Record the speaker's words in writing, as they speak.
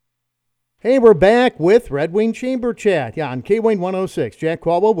Hey, we're back with Red Wing Chamber Chat. Yeah, on KWayne 106. Jack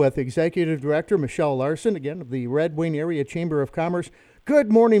Caldwell with Executive Director Michelle Larson, again, of the Red Wing Area Chamber of Commerce.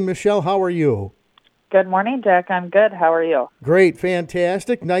 Good morning, Michelle. How are you? Good morning, Jack. I'm good. How are you? Great,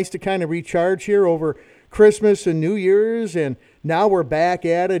 fantastic. Nice to kind of recharge here over Christmas and New Year's, and now we're back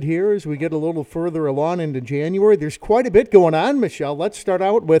at it here as we get a little further along into January. There's quite a bit going on, Michelle. Let's start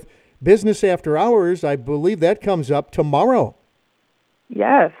out with Business After Hours. I believe that comes up tomorrow.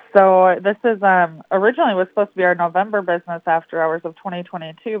 Yes. So this is originally was supposed to be our November business after hours of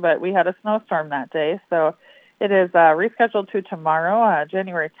 2022, but we had a snowstorm that day. So it is rescheduled to tomorrow,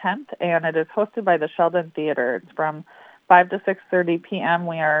 January 10th, and it is hosted by the Sheldon Theater. It's from 5 to 6:30 p.m.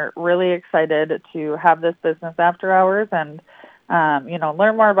 We are really excited to have this business after hours and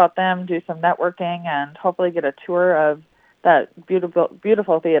learn more about them, do some networking, and hopefully get a tour of that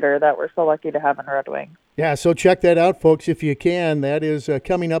beautiful theater that we're so lucky to have in Red Wing. Yeah, so check that out, folks, if you can. That is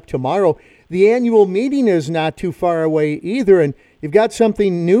coming up tomorrow. The annual meeting is not too far away either, and you've got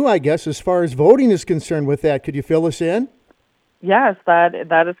something new, I guess, as far as voting is concerned with that. Could you fill us in? Yes, that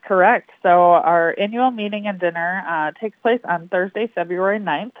is correct. So our annual meeting and dinner takes place on Thursday, February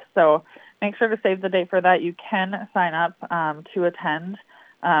 9th. So make sure to save the date for that. You can sign up to attend.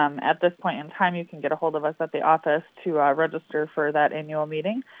 At this point in time, you can get a hold of us at the office to register for that annual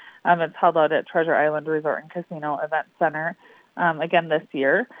meeting. It's held out at Treasure Island Resort and Casino Event Center again this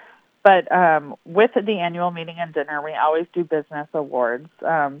year. But with the annual meeting and dinner, we always do business awards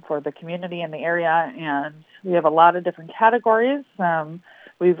for the community in the area, and we have a lot of different categories.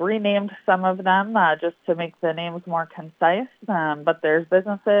 We've renamed some of them just to make the names more concise, but there's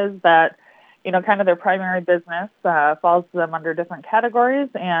businesses that kind of their primary business falls to them under different categories.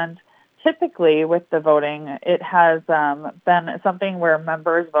 And typically with the voting, it has been something where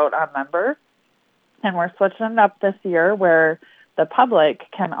members vote on members. And we're switching it up this year where the public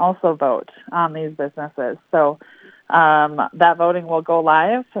can also vote on these businesses. So that voting will go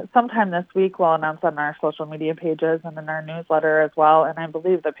live sometime this week. We'll announce on our social media pages and in our newsletter as well. And I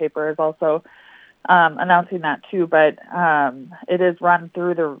believe the paper is also announcing that too, but it is run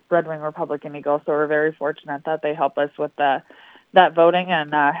through the Red Wing Republican Eagle, so we're very fortunate that they help us with that voting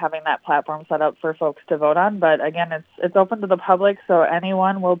and having that platform set up for folks to vote on. But again, it's open to the public, so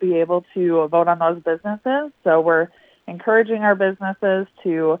anyone will be able to vote on those businesses. So we're encouraging our businesses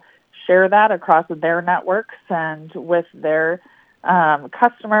to share that across their networks and with their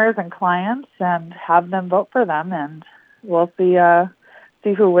customers and clients and have them vote for them, and we'll see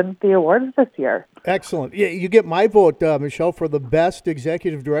who wins the awards this year. Excellent. Yeah, you get my vote, Michelle, for the best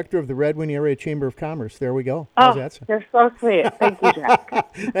executive director of the Red Wing Area Chamber of Commerce. There we go. How's that sound? You're so sweet. Thank you,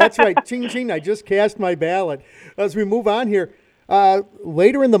 Jack. That's right. Ching, ching. I just cast my ballot. As we move on here,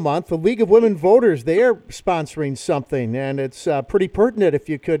 later in the month, the League of Women Voters, they are sponsoring something, and it's pretty pertinent. If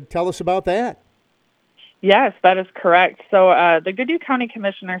you could tell us about that. Yes, that is correct. So the Goodhue County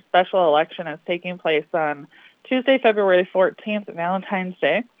Commissioner special election is taking place on Tuesday, February 14th, Valentine's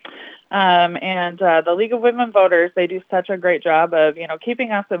Day. And the League of Women Voters, they do such a great job of,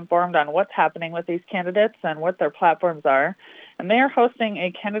 keeping us informed on what's happening with these candidates and what their platforms are. And they are hosting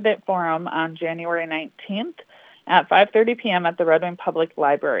a candidate forum on January 19th at 5:30 p.m. at the Red Wing Public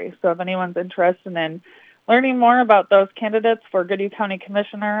Library. So if anyone's interested in learning more about those candidates for Goodhue County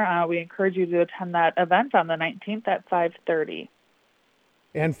Commissioner, we encourage you to attend that event on the 19th at 5:30.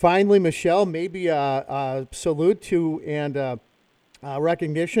 And finally, Michelle, maybe a salute to and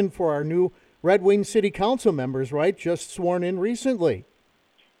recognition for our new Red Wing City Council members, right? Just sworn in recently.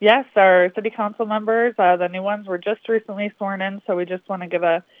 Yes, our city council members, the new ones, were just recently sworn in, so we just want to give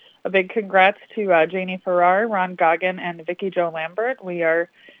a big congrats to Janie Farrar, Ron Goggin, and Vicki Jo Lambert. We are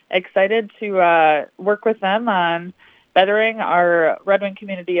excited to work with them on bettering our Red Wing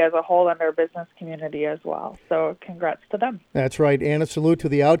community as a whole and our business community as well. So congrats to them. That's right. And a salute to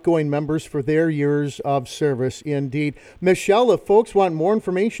the outgoing members for their years of service indeed. Michelle, if folks want more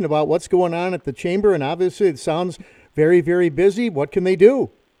information about what's going on at the Chamber, and obviously it sounds very, very busy, what can they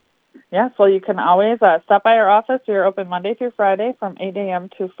do? Yes, well, you can always stop by our office. We are open Monday through Friday from 8 a.m.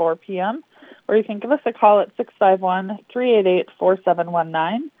 to 4 p.m., or you can give us a call at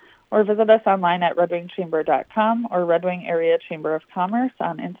 651-388-4719. or visit us online at redwingchamber.com or Red Wing Area Chamber of Commerce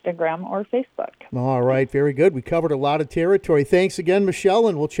on Instagram or Facebook. All right, very good. We covered a lot of territory. Thanks again, Michelle,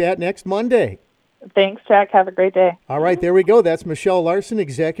 and we'll chat next Monday. Thanks, Jack. Have a great day. All right, there we go. That's Michelle Larson,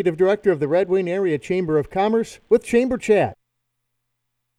 Executive Director of the Red Wing Area Chamber of Commerce with Chamber Chat.